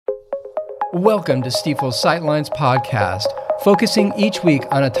Welcome to Stifel's Sightlines podcast, focusing each week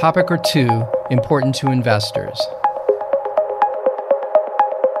on a topic or two important to investors.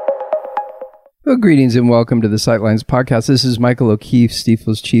 Well, greetings and welcome to the Sightlines podcast. This is Michael O'Keefe,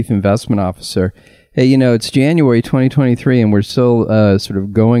 Stifel's Chief Investment Officer. Hey, it's January 2023 and we're still sort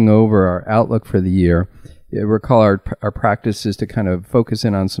of going over our outlook for the year. Recall our practice is to kind of focus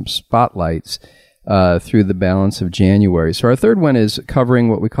in on some spotlights through the balance of January. So our third one is covering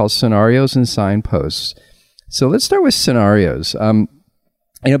what we call scenarios and signposts. So let's start with scenarios.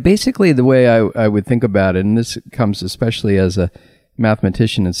 Basically the way I would think about it, and this comes especially as a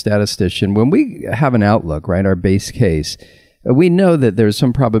mathematician and statistician, when we have an outlook, right, our base case, we know that there's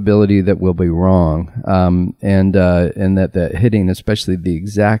some probability that we'll be wrong, and that the hitting, especially the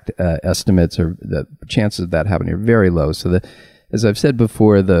exact estimates, or the chances of that happening are very low. So as I've said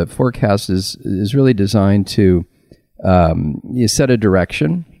before, the forecast is really designed to you set a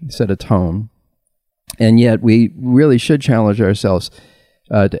direction, set a tone, and yet we really should challenge ourselves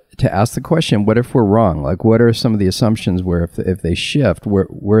to ask the question: what if we're wrong? Like, what are some of the assumptions where if they shift, where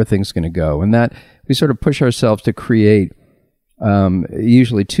are things going to go? And that we sort of push ourselves to create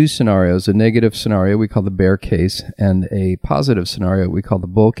usually two scenarios: a negative scenario we call the bear case, and a positive scenario we call the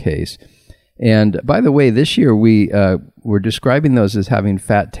bull case. And by the way, this year we're describing those as having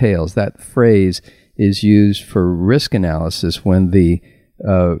fat tails. That phrase is used for risk analysis when the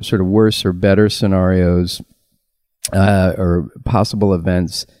sort of worse or better scenarios or possible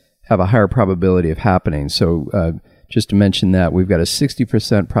events have a higher probability of happening. So just to mention that, we've got a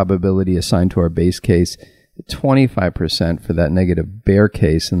 60% probability assigned to our base case, 25% for that negative bear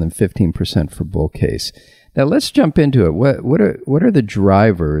case, and then 15% for bull case. Now let's jump into it. What are the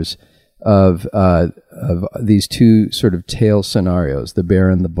drivers of these two sort of tail scenarios, the bear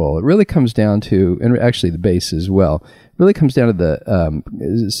and the bull? It really comes down to, and actually the base as well, really comes down to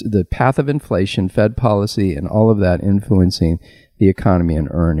the path of inflation, Fed policy, and all of that influencing the economy and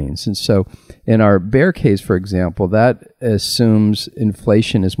earnings. And so in our bear case, for example, that assumes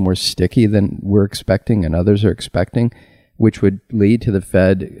inflation is more sticky than we're expecting and others are expecting, which would lead to the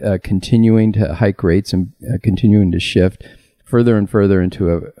Fed continuing to hike rates and continuing to shift further and further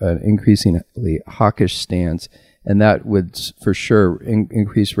into an increasingly hawkish stance. And that would for sure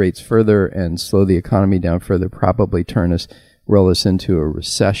increase rates further and slow the economy down further, probably roll us into a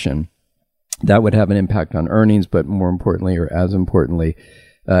recession. That would have an impact on earnings, but more importantly, or as importantly,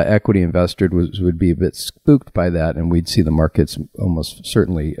 equity investors would be a bit spooked by that, and we'd see the markets almost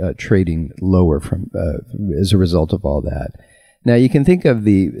certainly trading lower as a result of all that. Now, you can think of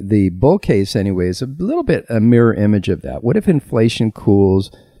the bull case anyways, a little bit a mirror image of that. What if inflation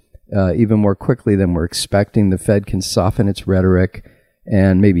cools even more quickly than we're expecting? The Fed can soften its rhetoric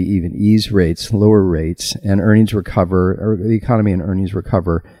and maybe even ease rates, lower rates, and earnings recover, or the economy and earnings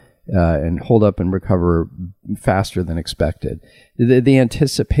recover and hold up and recover faster than expected. The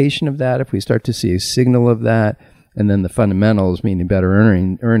anticipation of that, if we start to see a signal of that, and then the fundamentals, meaning better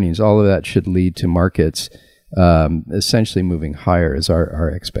earnings, all of that should lead to markets essentially moving higher is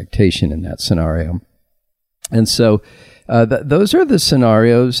our expectation in that scenario. And so those are the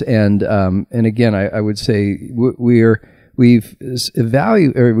scenarios. And again, I would say we've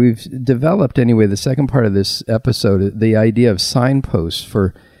developed anyway, the second part of this episode, the idea of signposts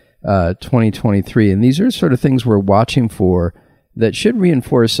for 2023. And these are sort of things we're watching for that should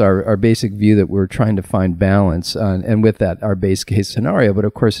reinforce our basic view that we're trying to find balance and with that, our base case scenario. But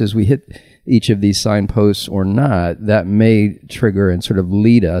of course, as we hit each of these signposts or not, that may trigger and sort of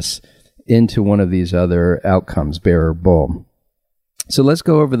lead us into one of these other outcomes, bear or bull. So let's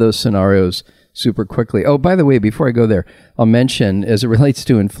go over those scenarios super quickly. Oh, by the way, before I go there, I'll mention, as it relates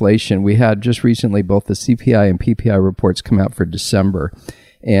to inflation, we had just recently both the CPI and PPI reports come out for December.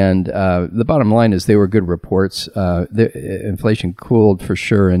 And the bottom line is they were good reports. The inflation cooled for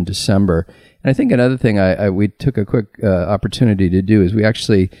sure in December. And I think another thing we took a quick opportunity to do is we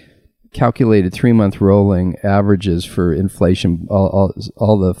actually calculated 3-month rolling averages for inflation, all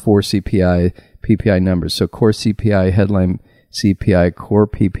the four CPI, PPI numbers. So core CPI, headline CPI, core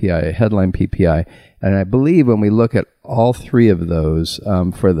PPI, headline PPI. And I believe when we look at all three of those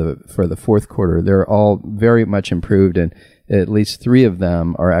for the fourth quarter, they're all very much improved, and at least three of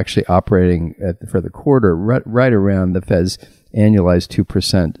them are actually operating for the quarter right around the Fed's annualized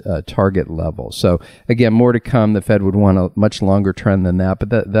 2% target level. So again, more to come. The Fed would want a much longer trend than that, but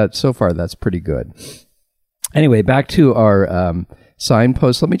that so far that's pretty good. Anyway, back to our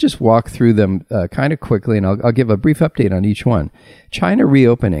signposts. Let me just walk through them kind of quickly, and I'll give a brief update on each one. China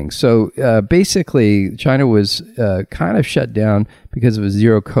reopening. So basically, China was kind of shut down because of a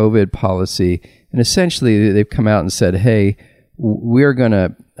zero COVID policy, and essentially they've come out and said, hey, we're going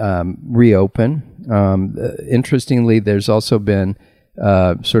to reopen. Interestingly, there's also been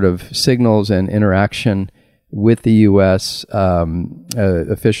sort of signals and interaction with the U.S.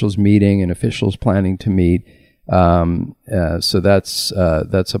 Officials meeting and officials planning to meet. So that's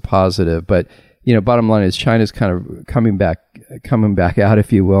a positive. But bottom line is China's kind of coming back out,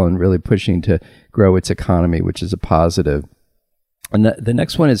 if you will, and really pushing to grow its economy, which is a positive. And the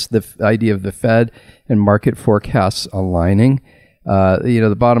next one is the idea of the Fed and market forecasts aligning.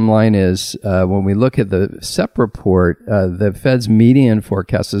 The bottom line is when we look at the CEP report, the Fed's median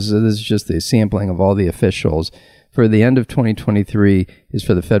forecast, this is just the sampling of all the officials, for the end of 2023 is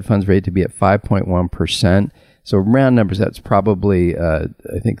for the Fed funds rate to be at 5.1%. So round numbers, that's probably, I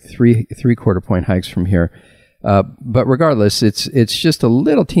think, three-quarter point hikes from here. But regardless, it's just a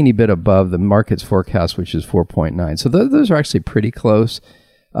little teeny bit above the market's forecast, which is 4.9. So those are actually pretty close.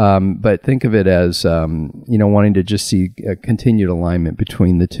 But think of it as, wanting to just see a continued alignment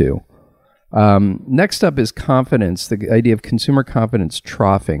between the two. Next up is confidence, the idea of consumer confidence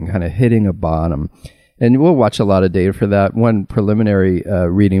troughing, kind of hitting a bottom. And we'll watch a lot of data for that. One preliminary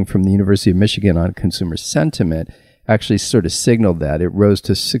reading from the University of Michigan on consumer sentiment actually sort of signaled that. It rose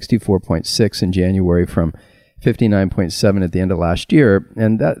to 64.6 in January from 59.7 at the end of last year.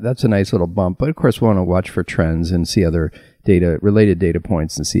 And that's a nice little bump. But of course, we want to watch for trends and see other related data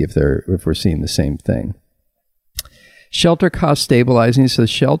points and see if we're seeing the same thing. Shelter cost stabilizing. So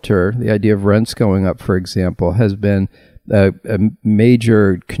shelter, the idea of rents going up, for example, has been a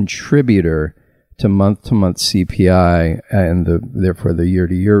major contributor to month-to-month CPI and therefore the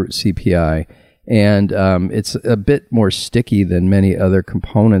year-to-year CPI. And it's a bit more sticky than many other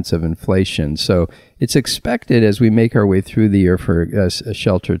components of inflation. So it's expected as we make our way through the year for a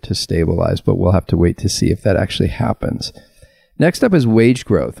shelter to stabilize, but we'll have to wait to see if that actually happens. Next up is wage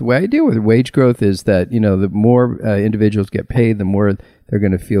growth. The idea with wage growth is that, the more individuals get paid, the more they're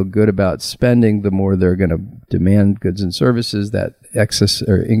going to feel good about spending, the more they're going to demand goods and services. That excess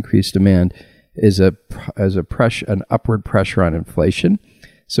or increased demand is an upward pressure on inflation.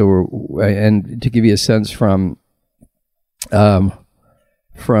 So and to give you a sense from the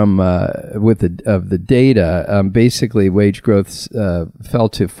data, basically wage growth fell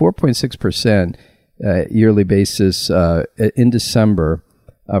to 4.6% yearly basis in December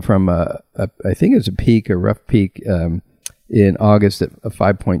from I think it was a rough peak in August at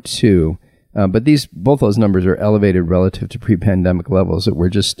 5.2. But both those numbers are elevated relative to pre-pandemic levels that we're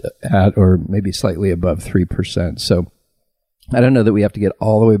just at or maybe slightly above 3%. So I don't know that we have to get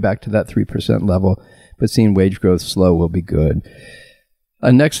all the way back to that 3% level, but seeing wage growth slow will be good.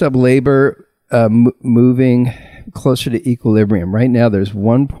 Next up, labor moving closer to equilibrium. Right now, there's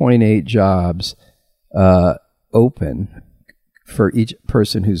 1.8 jobs open for each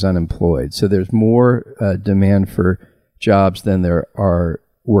person who's unemployed. So there's more demand for jobs than there are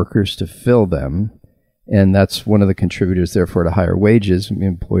workers to fill them. And that's one of the contributors, therefore, to higher wages.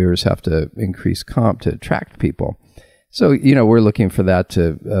 Employers have to increase comp to attract people. So, we're looking for that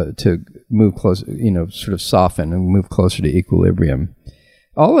to move close, sort of soften and move closer to equilibrium.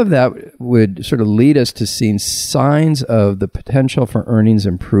 All of that would sort of lead us to seeing signs of the potential for earnings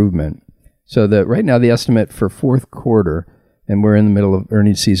improvement. So that right now the estimate for fourth quarter, and we're in the middle of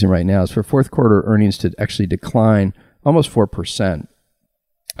earnings season right now, is for fourth quarter earnings to actually decline almost 4%.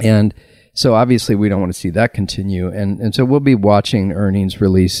 And so obviously we don't want to see that continue. And so we'll be watching earnings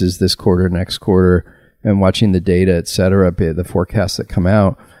releases this quarter, next quarter, and watching the data, et cetera, the forecasts that come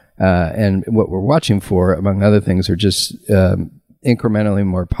out. And what we're watching for, among other things, are just incrementally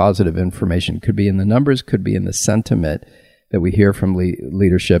more positive information. Could be in the numbers, could be in the sentiment that we hear from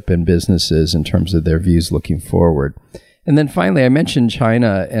leadership and businesses in terms of their views looking forward. And then finally, I mentioned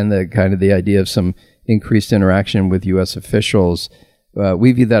China and the idea of some increased interaction with U.S. officials.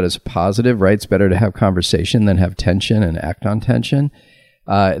 We view that as positive, right? It's better to have conversation than have tension and act on tension.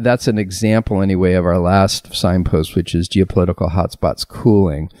 That's an example, anyway, of our last signpost, which is geopolitical hotspots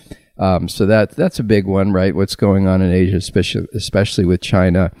cooling. So that's a big one, right? What's going on in Asia, especially with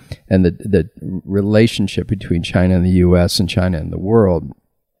China and the relationship between China and the U.S. and China and the world.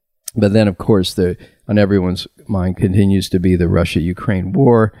 But then, of course, on everyone's mind continues to be the Russia-Ukraine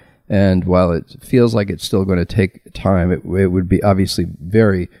war. And while it feels like it's still going to take time, it would be obviously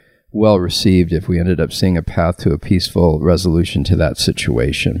very well received if we ended up seeing a path to a peaceful resolution to that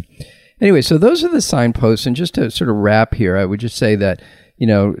situation. Anyway, so those are the signposts. And just to sort of wrap here, I would just say that,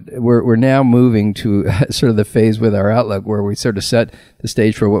 we're now moving to sort of the phase with our outlook where we sort of set the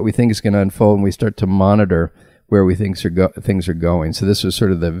stage for what we think is going to unfold, and we start to monitor where we think things are going. So this was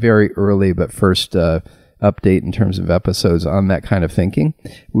sort of the very early but first update in terms of episodes on that kind of thinking.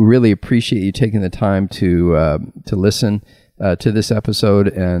 We really appreciate you taking the time to listen. to this episode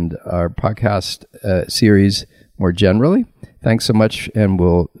and our podcast series more generally. Thanks so much, and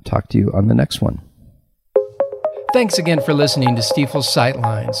we'll talk to you on the next one. Thanks again for listening to Stifel's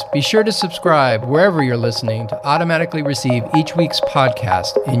Sightlines. Be sure to subscribe wherever you're listening to automatically receive each week's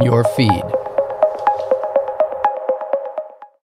podcast in your feed.